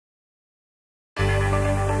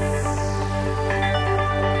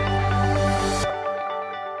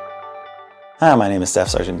Hi, my name is Staff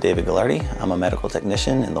Sgt. David Gagliardi. I'm a medical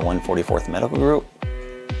technician in the 144th Medical Group.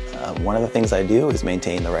 One of the things I do is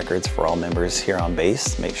maintain the records for all members here on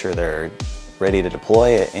base, make sure they're ready to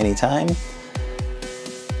deploy at any time.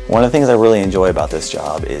 One of the things I really enjoy about this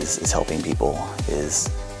job is helping people, is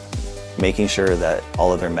making sure that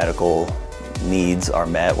all of their medical needs are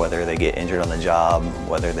met, whether they get injured on the job,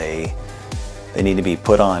 whether they need to be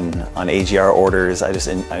put on AGR orders. I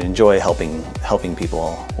enjoy helping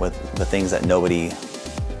people with the things that nobody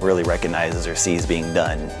really recognizes or sees being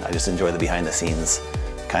done. I just enjoy the behind the scenes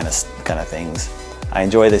kind of things. I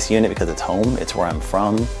enjoy this unit because it's home, it's where I'm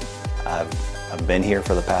from. I've been here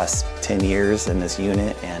for the past 10 years in this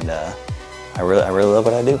unit, and I really love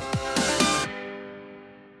what I do.